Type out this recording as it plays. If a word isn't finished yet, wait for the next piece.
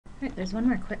Right, there's one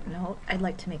more quick note I'd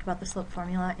like to make about the slope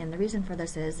formula, and the reason for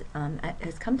this is it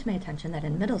has come to my attention that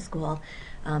in middle school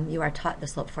you are taught the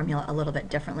slope formula a little bit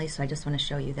differently, so I just want to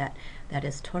show you that that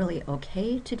is totally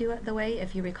okay to do it the way,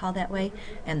 if you recall that way,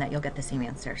 and that you'll get the same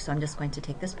answer. So I'm just going to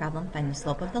take this problem, find the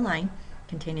slope of the line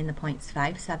containing the points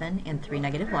 5, 7, and 3,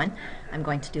 -1. I'm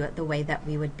going to do it the way that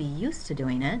we would be used to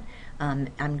doing it,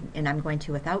 and I'm going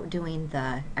to, without doing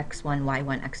the x1,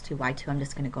 y1, x2, y2, I'm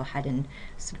just going to go ahead and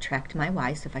subtract my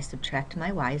y. So if I subtract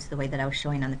my y's, the way that I was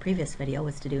showing on the previous video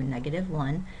was to do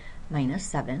 -1 minus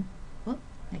 7. Whoop,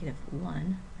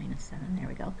 -1 minus 7, there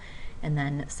we go. And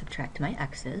then subtract my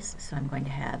x's, so I'm going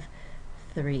to have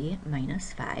 3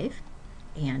 minus 5,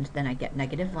 and then I get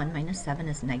 -1 minus 7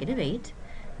 is -8,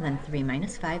 and then 3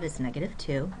 minus 5 is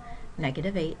 -2.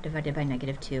 -8 divided by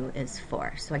 -2 is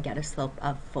 4, so I get a slope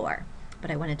of 4.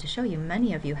 But I wanted to show you,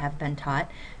 many of you have been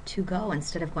taught to go,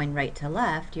 instead of going right to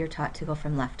left, you're taught to go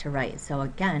from left to right. So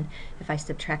again, if I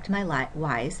subtract my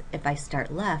y's, if I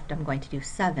start left, I'm going to do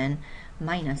 7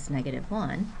 minus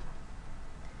 -1.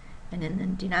 And in the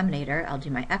denominator, I'll do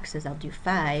my x's, I'll do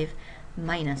 5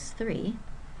 minus 3.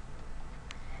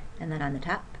 And then on the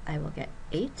top, I will get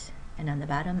 8. And on the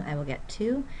bottom I will get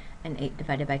 2, and 8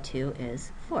 divided by 2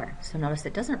 is 4. So notice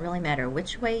it doesn't really matter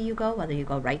which way you go, whether you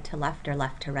go right to left or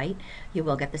left to right, you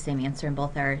will get the same answer, and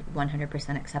both are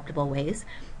 100% acceptable ways.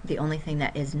 The only thing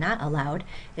that is not allowed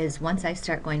is once I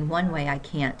start going one way, I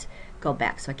can't go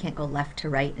back. So I can't go left to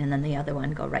right and then the other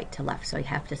one go right to left. So I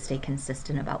have to stay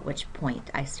consistent about which point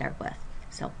I start with.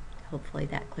 So hopefully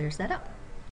that clears that up.